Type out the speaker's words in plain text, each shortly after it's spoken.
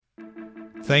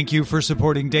Thank you for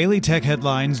supporting Daily Tech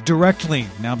Headlines directly.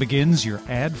 Now begins your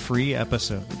ad-free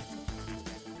episode.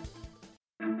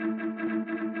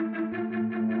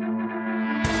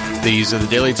 These are the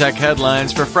Daily Tech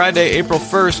Headlines for Friday, April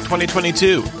 1st,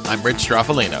 2022. I'm Rich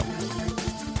Straffolino.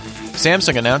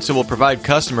 Samsung announced it will provide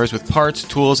customers with parts,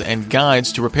 tools, and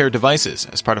guides to repair devices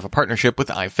as part of a partnership with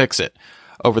iFixit.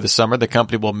 Over the summer, the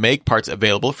company will make parts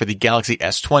available for the Galaxy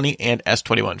S20 and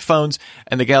S21 phones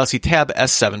and the Galaxy Tab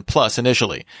S7 Plus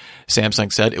initially.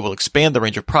 Samsung said it will expand the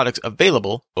range of products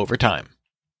available over time.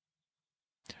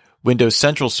 Windows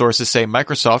Central sources say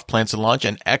Microsoft plans to launch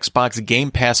an Xbox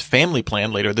Game Pass family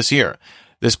plan later this year.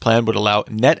 This plan would allow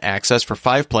net access for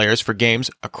 5 players for games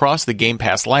across the Game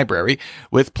Pass library,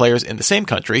 with players in the same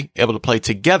country able to play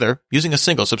together using a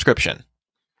single subscription.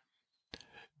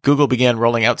 Google began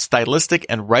rolling out stylistic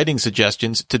and writing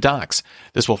suggestions to docs.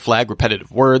 This will flag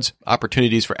repetitive words,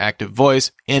 opportunities for active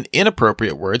voice, and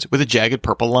inappropriate words with a jagged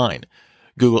purple line.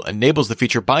 Google enables the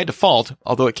feature by default,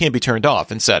 although it can be turned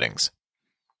off in settings.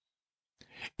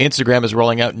 Instagram is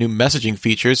rolling out new messaging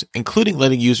features, including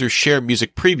letting users share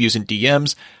music previews in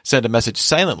DMs, send a message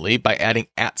silently by adding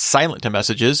 @silent to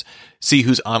messages, see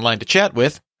who's online to chat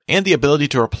with, and the ability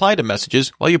to reply to messages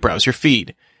while you browse your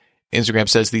feed. Instagram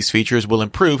says these features will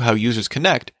improve how users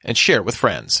connect and share with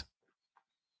friends.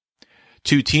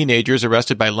 2 teenagers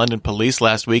arrested by London police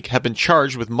last week have been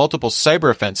charged with multiple cyber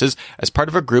offenses as part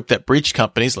of a group that breached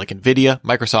companies like Nvidia,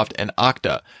 Microsoft, and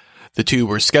Okta. The 2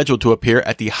 were scheduled to appear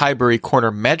at the Highbury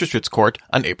Corner Magistrates Court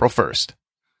on April 1st.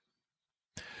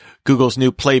 Google's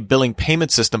new Play billing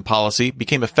payment system policy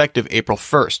became effective April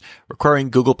 1st, requiring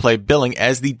Google Play billing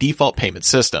as the default payment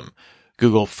system.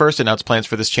 Google first announced plans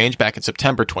for this change back in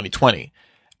September 2020.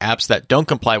 Apps that don't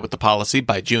comply with the policy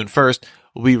by June 1st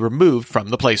will be removed from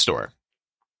the Play Store.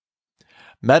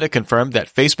 Meta confirmed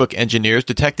that Facebook engineers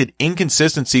detected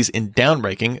inconsistencies in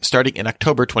downranking starting in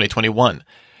October 2021.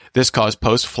 This caused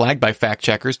posts flagged by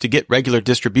fact-checkers to get regular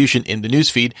distribution in the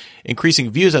newsfeed, increasing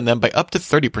views on them by up to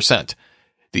 30%.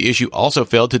 The issue also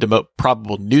failed to demote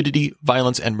probable nudity,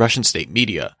 violence, and Russian state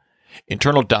media.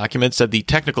 Internal documents said the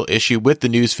technical issue with the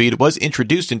newsfeed was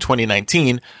introduced in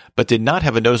 2019, but did not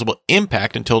have a noticeable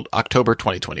impact until October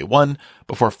 2021,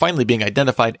 before finally being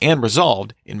identified and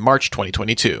resolved in March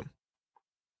 2022.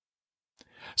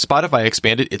 Spotify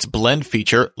expanded its blend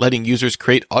feature, letting users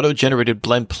create auto-generated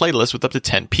blend playlists with up to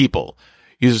 10 people.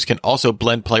 Users can also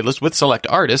blend playlists with select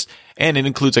artists, and it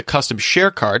includes a custom share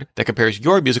card that compares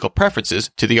your musical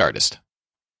preferences to the artist.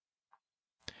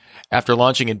 After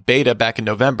launching in beta back in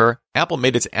November, Apple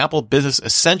made its Apple Business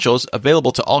Essentials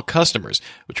available to all customers,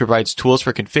 which provides tools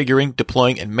for configuring,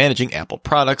 deploying, and managing Apple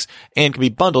products, and can be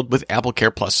bundled with Apple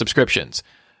Care Plus subscriptions.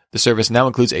 The service now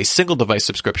includes a single device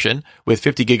subscription with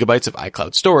 50 gigabytes of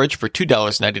iCloud storage for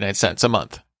 $2.99 a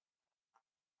month.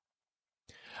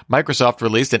 Microsoft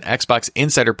released an Xbox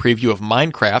Insider preview of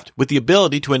Minecraft with the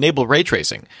ability to enable ray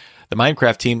tracing. The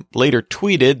Minecraft team later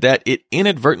tweeted that it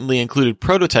inadvertently included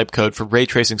prototype code for ray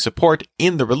tracing support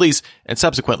in the release and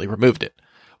subsequently removed it.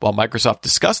 While Microsoft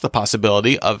discussed the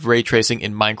possibility of ray tracing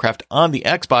in Minecraft on the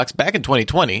Xbox back in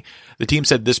 2020, the team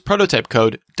said this prototype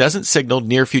code doesn't signal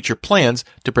near future plans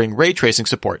to bring ray tracing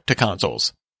support to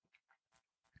consoles.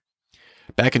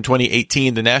 Back in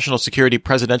 2018, the National Security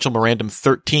Presidential Memorandum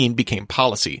 13 became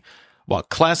policy. While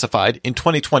classified, in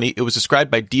 2020 it was described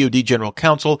by DoD General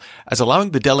Counsel as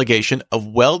allowing the delegation of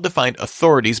well-defined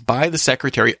authorities by the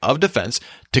Secretary of Defense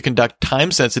to conduct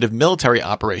time-sensitive military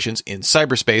operations in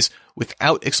cyberspace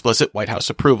without explicit White House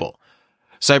approval.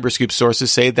 Cyberscoop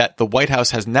sources say that the White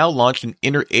House has now launched an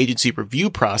interagency review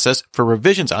process for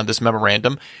revisions on this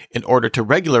memorandum in order to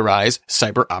regularize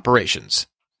cyber operations.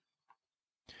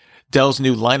 Dell's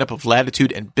new lineup of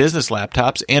Latitude and business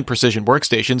laptops and precision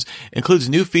workstations includes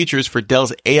new features for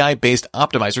Dell's AI-based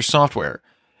optimizer software.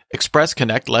 Express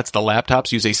Connect lets the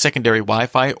laptops use a secondary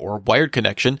Wi-Fi or wired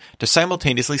connection to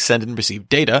simultaneously send and receive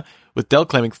data, with Dell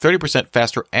claiming 30%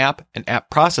 faster app and app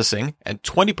processing and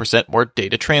 20% more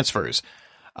data transfers.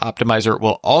 Optimizer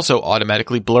will also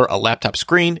automatically blur a laptop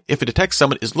screen if it detects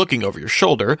someone is looking over your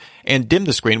shoulder and dim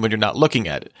the screen when you're not looking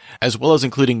at it, as well as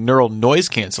including neural noise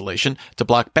cancellation to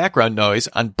block background noise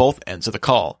on both ends of the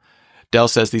call. Dell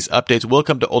says these updates will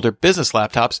come to older business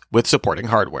laptops with supporting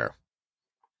hardware.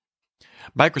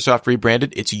 Microsoft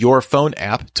rebranded its Your Phone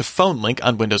app to PhoneLink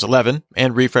on Windows 11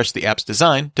 and refreshed the app's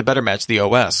design to better match the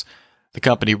OS. The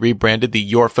company rebranded the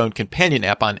Your Phone Companion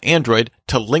app on Android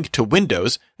to Link to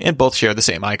Windows, and both share the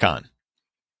same icon.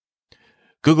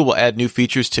 Google will add new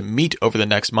features to Meet over the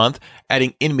next month,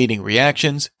 adding in-meeting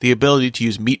reactions, the ability to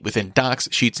use Meet within docs,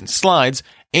 sheets, and slides,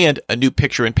 and a new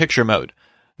picture-in-picture mode.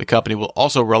 The company will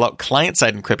also roll out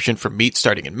client-side encryption for Meet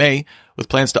starting in May, with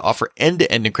plans to offer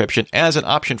end-to-end encryption as an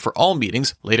option for all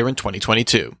meetings later in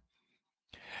 2022.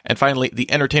 And finally,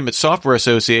 the Entertainment Software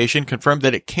Association confirmed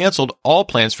that it canceled all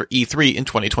plans for E3 in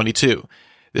 2022.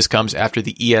 This comes after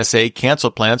the ESA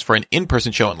canceled plans for an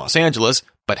in-person show in Los Angeles,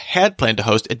 but had planned to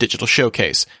host a digital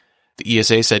showcase. The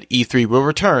ESA said E3 will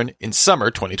return in summer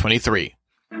 2023.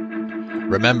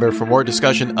 Remember, for more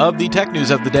discussion of the tech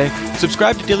news of the day,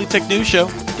 subscribe to Daily Tech News Show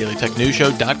at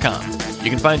dailytechnewsshow.com. You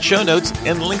can find show notes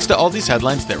and links to all these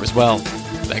headlines there as well.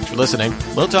 Thanks for listening.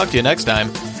 We'll talk to you next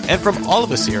time. And from all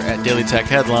of us here at Daily Tech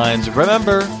Headlines,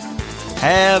 remember,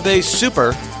 have a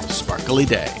super sparkly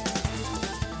day.